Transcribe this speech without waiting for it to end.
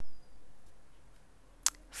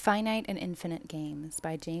Finite and Infinite Games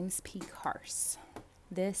by James P. Carse.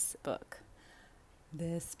 This book.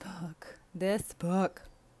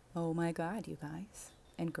 Oh my God, you guys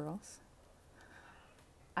and girls.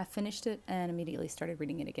 I finished it and immediately started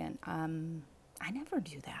reading it again. I never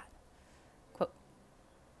do that. Quote,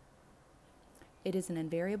 "It is an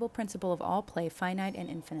invariable principle of all play, finite and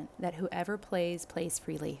infinite, that whoever plays, plays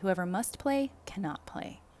freely. Whoever must play, cannot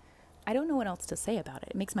play." I don't know what else to say about it.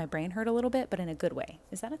 It makes my brain hurt a little bit, but in a good way.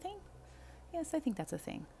 Is that a thing? Yes, I think that's a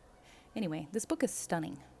thing. Anyway, this book is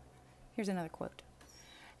stunning. Here's another quote.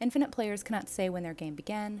 "Infinite players cannot say when their game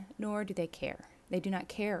began, nor do they care. They do not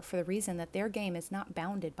care for the reason that their game is not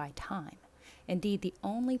bounded by time. Indeed, the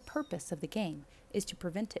only purpose of the game is to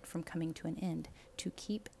prevent it from coming to an end, to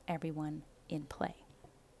keep everyone in play."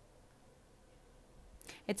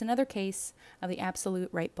 It's another case of the absolute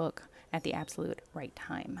right book at the absolute right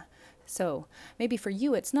time. So maybe for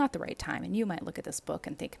you it's not the right time, and you might look at this book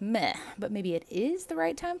and think, meh, but maybe it is the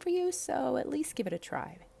right time for you, so at least give it a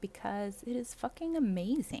try, because it is fucking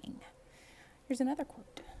amazing. Here's another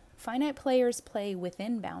quote. "Finite players play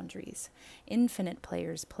within boundaries. Infinite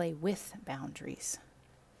players play with boundaries."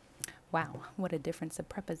 Wow, what a difference a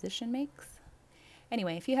preposition makes.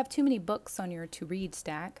 Anyway, if you have too many books on your to-read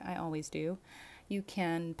stack, I always do, you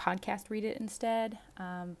can podcast read it instead.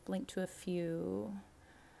 Link to a few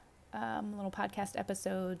little podcast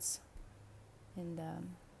episodes in the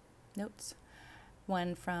notes.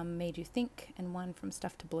 One from Made You Think and one from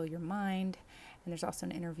Stuff to Blow Your Mind. And there's also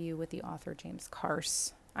an interview with the author James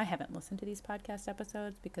Carse. I haven't listened to these podcast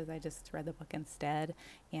episodes because I just read the book instead,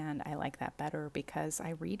 and I like that better because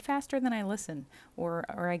I read faster than I listen, or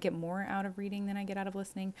I get more out of reading than I get out of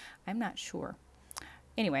listening. I'm not sure.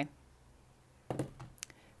 Anyway,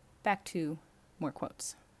 back to more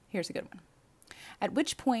quotes. Here's a good one. "At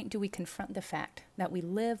which point do we confront the fact that we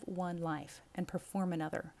live one life and perform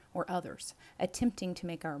another, or others, attempting to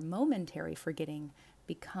make our momentary forgetting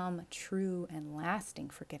become true and lasting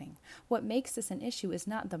forgetting? What makes this an issue is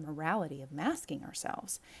not the morality of masking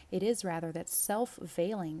ourselves. It is rather that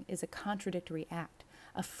self-veiling is a contradictory act,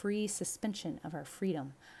 a free suspension of our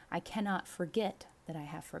freedom. I cannot forget that I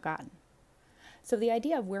have forgotten." So the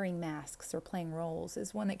idea of wearing masks or playing roles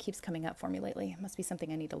is one that keeps coming up for me lately. It must be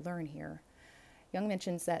something I need to learn here. Jung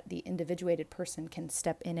mentions that the individuated person can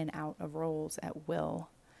step in and out of roles at will.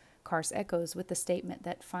 Carse echoes with the statement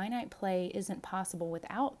that finite play isn't possible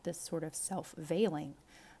without this sort of self-veiling,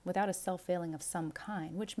 without a self-veiling of some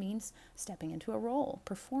kind, which means stepping into a role,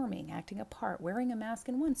 performing, acting a part, wearing a mask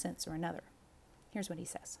in one sense or another. Here's what he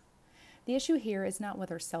says. "The issue here is not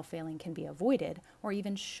whether self-veiling can be avoided or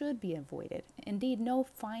even should be avoided. Indeed, no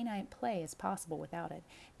finite play is possible without it.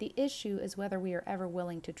 The issue is whether we are ever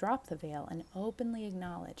willing to drop the veil and openly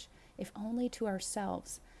acknowledge, if only to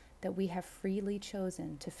ourselves, that we have freely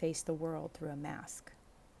chosen to face the world through a mask."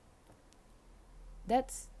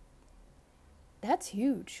 That's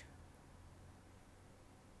huge.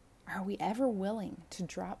 Are we ever willing to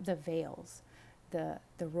drop the veils, the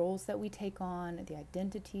roles that we take on, the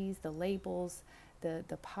identities, the labels,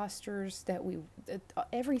 the postures that we,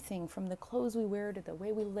 everything from the clothes we wear to the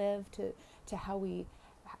way we live to how we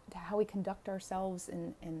conduct ourselves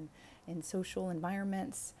in social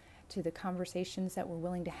environments, to the conversations that we're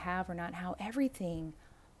willing to have or not, how everything,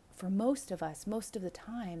 for most of us, most of the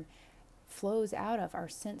time, flows out of our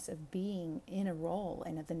sense of being in a role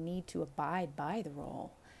and of the need to abide by the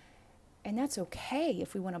role. And that's okay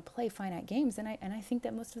if we want to play finite games, and I think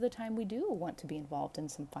that most of the time we do want to be involved in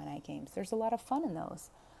some finite games. There's a lot of fun in those.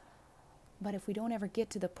 But if we don't ever get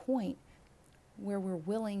to the point where we're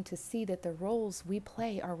willing to see that the roles we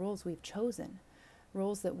play are roles we've chosen,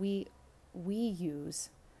 roles that we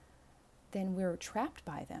use, then we're trapped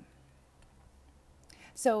by them.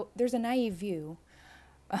 So there's a naive view,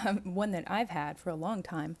 one that I've had for a long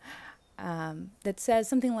time, that says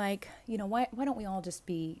something like, why don't we all just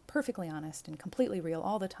be perfectly honest and completely real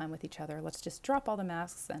all the time with each other? Let's just drop all the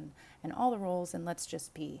masks and all the roles, and let's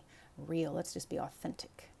just be real. Let's just be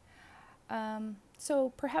authentic.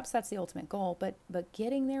 So perhaps that's the ultimate goal, but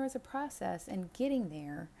getting there is a process, and getting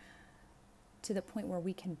there to the point where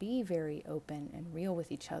we can be very open and real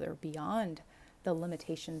with each other beyond the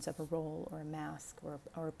limitations of a role or a mask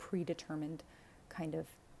or a predetermined kind of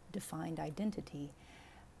defined identity.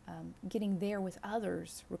 Getting there with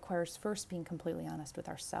others requires first being completely honest with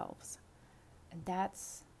ourselves. And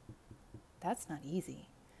that's not easy.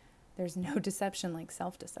 There's no deception like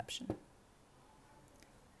self-deception.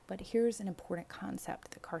 But here's an important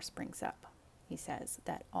concept that Carse brings up. He says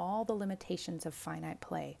that all the limitations of finite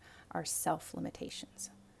play are self-limitations.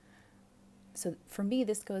 So for me,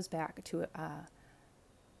 this goes back to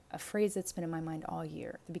a phrase that's been in my mind all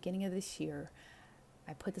year. At the beginning of this year,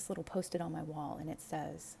 I put this little post-it on my wall, and it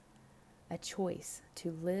says, a choice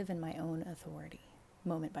to live in my own authority,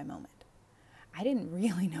 moment by moment. I didn't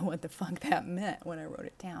really know what the fuck that meant when I wrote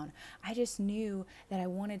it down. I just knew that I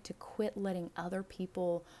wanted to quit letting other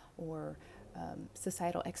people or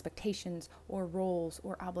societal expectations or roles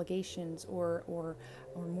or obligations or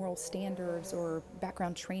moral standards or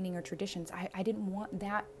background training or traditions. I didn't want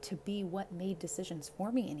that to be what made decisions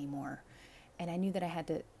for me anymore. And I knew that I had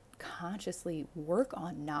to consciously work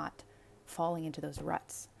on not falling into those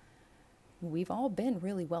ruts. We've all been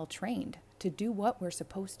really well trained to do what we're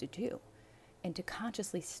supposed to do. And to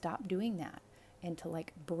consciously stop doing that and to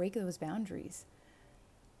like break those boundaries,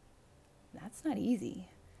 that's not easy.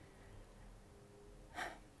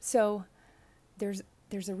 So there's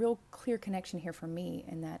a real clear connection here for me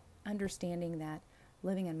in that understanding that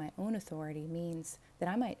living in my own authority means that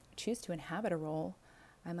I might choose to inhabit a role.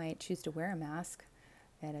 I might choose to wear a mask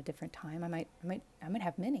at a different time. I might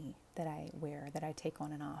have many that I wear, that I take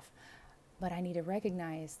on and off. But I need to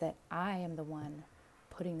recognize that I am the one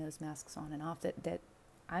putting those masks on and off, that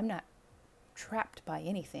I'm not trapped by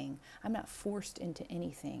anything. I'm not forced into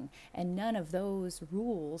anything. And none of those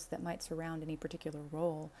rules that might surround any particular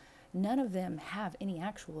role, none of them have any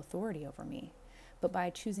actual authority over me. But by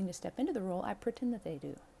choosing to step into the role, I pretend that they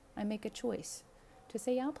do. I make a choice to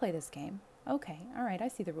say, yeah, I'll play this game. Okay, all right, I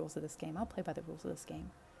see the rules of this game. I'll play by the rules of this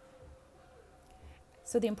game.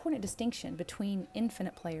 So the important distinction between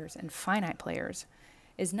infinite players and finite players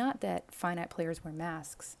is not that finite players wear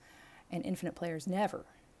masks and infinite players never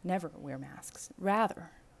wear masks.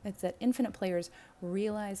 Rather, it's that infinite players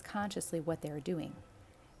realize consciously what they're doing.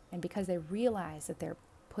 And because they realize that they're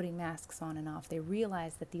putting masks on and off, they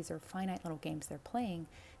realize that these are finite little games they're playing,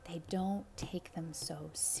 they don't take them so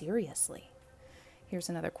seriously. Here's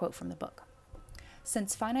another quote from the book.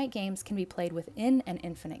 Since finite games can be played within an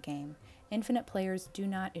infinite game, infinite players do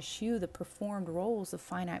not eschew the performed roles of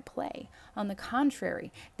finite play. On the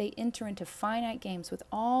contrary, they enter into finite games with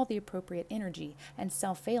all the appropriate energy and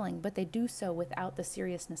self-veiling, but they do so without the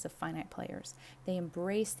seriousness of finite players. They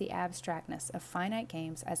embrace the abstractness of finite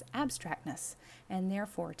games as abstractness, and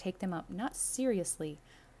therefore take them up not seriously,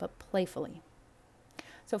 but playfully.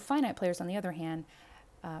 So finite players, on the other hand,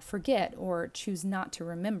 forget or choose not to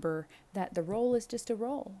remember that the role is just a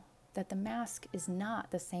role, that the mask is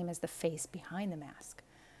not the same as the face behind the mask.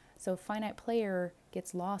 So a finite player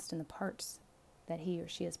gets lost in the parts that he or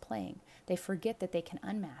she is playing. They forget that they can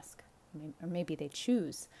unmask, or maybe they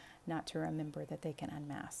choose not to remember that they can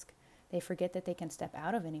unmask. They forget that they can step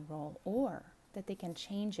out of any role or that they can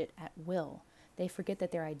change it at will. They forget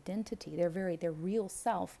that their identity, their real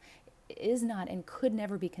self, is not and could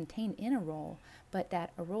never be contained in a role, but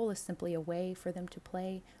that a role is simply a way for them to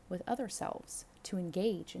play with other selves, to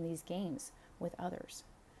engage in these games with others.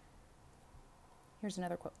 Here's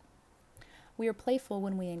another quote. We are playful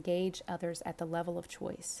when we engage others at the level of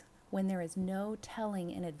choice, when there is no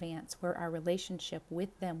telling in advance where our relationship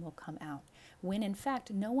with them will come out, when in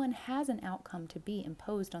fact no one has an outcome to be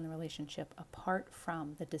imposed on the relationship apart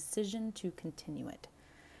from the decision to continue it.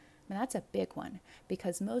 Now that's a big one,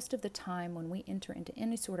 because most of the time when we enter into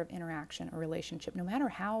any sort of interaction or relationship, no matter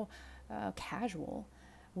how casual,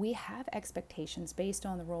 we have expectations based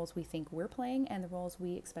on the roles we think we're playing and the roles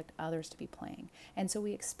we expect others to be playing. And so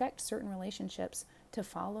we expect certain relationships to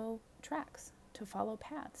follow tracks, to follow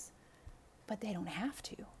paths, but they don't have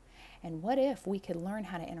to. And what if we could learn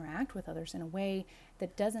how to interact with others in a way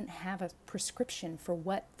that doesn't have a prescription for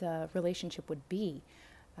what the relationship would be?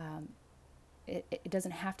 It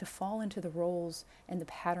doesn't have to fall into the roles and the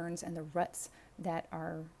patterns and the ruts that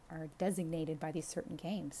are designated by these certain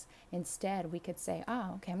games. Instead, we could say,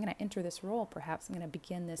 okay, I'm going to enter this role. Perhaps I'm going to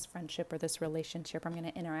begin this friendship or this relationship. I'm going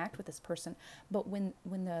to interact with this person. But when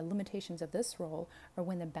the limitations of this role or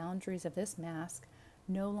when the boundaries of this mask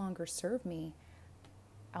no longer serve me,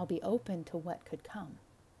 I'll be open to what could come.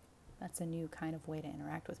 That's a new kind of way to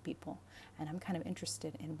interact with people. And I'm kind of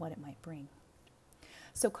interested in what it might bring.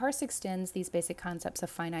 So Karst extends these basic concepts of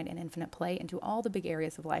finite and infinite play into all the big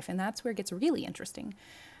areas of life, and that's where it gets really interesting.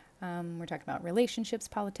 We're talking about relationships,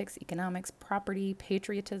 politics, economics, property,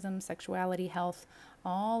 patriotism, sexuality, health,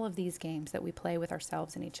 all of these games that we play with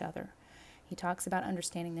ourselves and each other. He talks about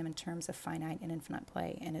understanding them in terms of finite and infinite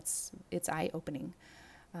play, and it's eye-opening.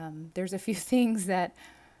 There's a few things that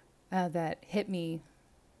hit me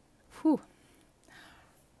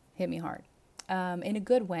hard, in a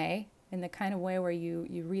good way. In the kind of way where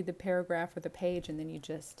you read the paragraph or the page and then you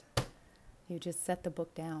just set the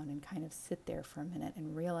book down and kind of sit there for a minute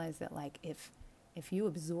and realize that, like, if you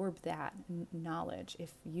absorb that knowledge,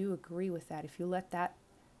 if you agree with that, if you let that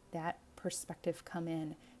that perspective come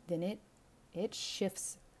in, then it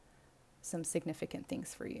shifts some significant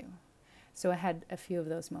things for you. So I had a few of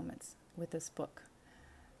those moments with this book.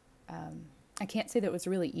 I can't say that it was a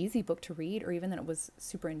really easy book to read, or even that it was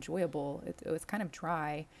super enjoyable. It was kind of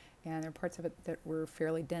dry, and there were parts of it that were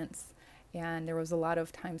fairly dense. And there was a lot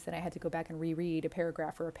of times that I had to go back and reread a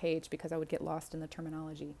paragraph or a page because I would get lost in the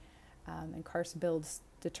terminology. And Karst builds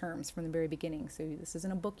the terms from the very beginning. So this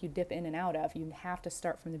isn't a book you dip in and out of. You have to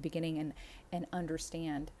start from the beginning and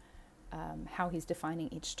understand how he's defining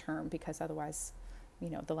each term, because otherwise,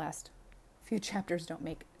 the last few chapters don't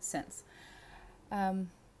make sense.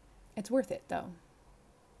 It's worth it, though.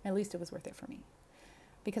 At least it was worth it for me.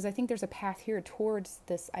 Because I think there's a path here towards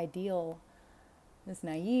this ideal, this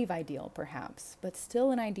naive ideal perhaps, but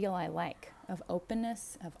still an ideal I like, of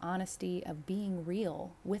openness, of honesty, of being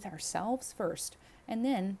real with ourselves first, and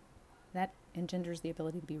then that engenders the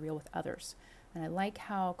ability to be real with others. And I like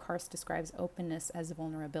how Karst describes openness as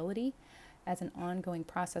vulnerability, as an ongoing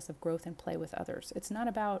process of growth and play with others. It's not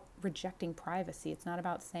about rejecting privacy. It's not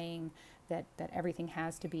about saying that everything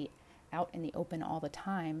has to be out in the open all the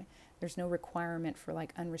time. There's no requirement for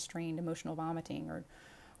like unrestrained emotional vomiting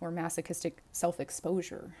or masochistic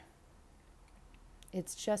self-exposure.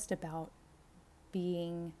 It's just about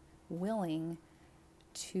being willing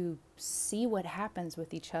to see what happens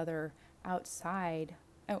with each other outside,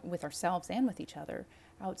 with ourselves and with each other,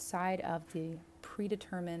 outside of the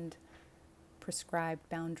predetermined, prescribed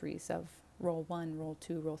boundaries of role 1, role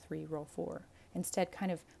 2, role 3, role 4. Instead,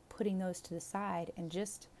 kind of putting those to the side and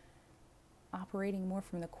just operating more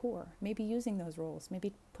from the core, maybe using those roles,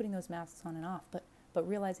 maybe putting those masks on and off, but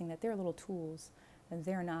realizing that they're little tools and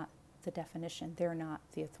they're not the definition, they're not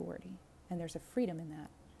the authority. And there's a freedom in that.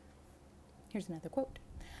 Here's another quote.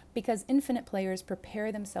 Because infinite players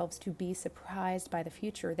prepare themselves to be surprised by the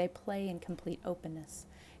future, they play in complete openness.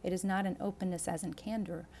 It is not an openness as in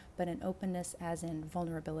candor, but an openness as in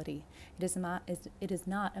vulnerability. It is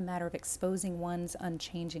not a matter of exposing one's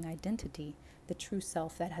unchanging identity, the true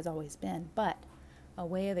self that has always been, but a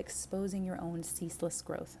way of exposing your own ceaseless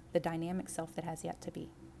growth, the dynamic self that has yet to be.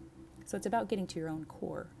 So it's about getting to your own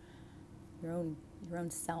core, your own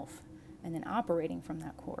self, and then operating from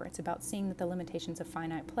that core. It's about seeing that the limitations of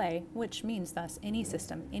finite play, which means thus any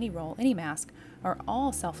system, any role, any mask, are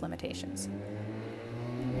all self-limitations.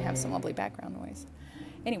 We have some lovely background noise.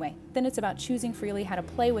 Anyway, then it's about choosing freely how to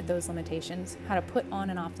play with those limitations, how to put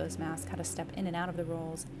on and off those masks, how to step in and out of the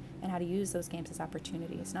roles, and how to use those games as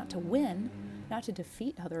opportunities, not to win, not to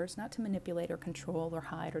defeat others, not to manipulate or control or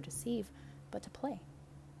hide or deceive, but to play.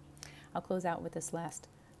 I'll close out with this last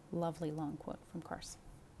lovely long quote from Karst.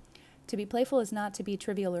 To be playful is not to be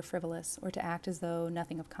trivial or frivolous, or to act as though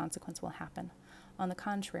nothing of consequence will happen. On the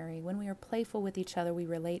contrary, when we are playful with each other, we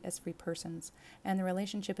relate as free persons, and the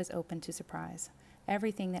relationship is open to surprise.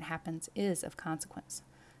 Everything that happens is of consequence.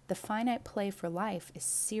 The finite play for life is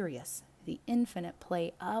serious. The infinite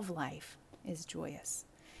play of life is joyous.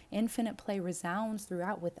 Infinite play resounds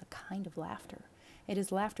throughout with a kind of laughter. It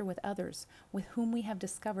is laughter with others, with whom we have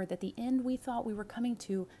discovered that the end we thought we were coming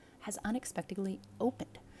to has unexpectedly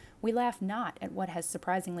opened. We laugh not at what has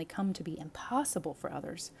surprisingly come to be impossible for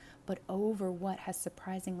others, but over what has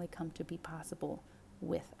surprisingly come to be possible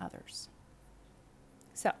with others.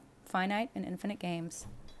 So, Finite and Infinite Games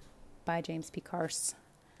by James P. Karst.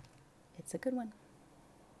 It's a good one.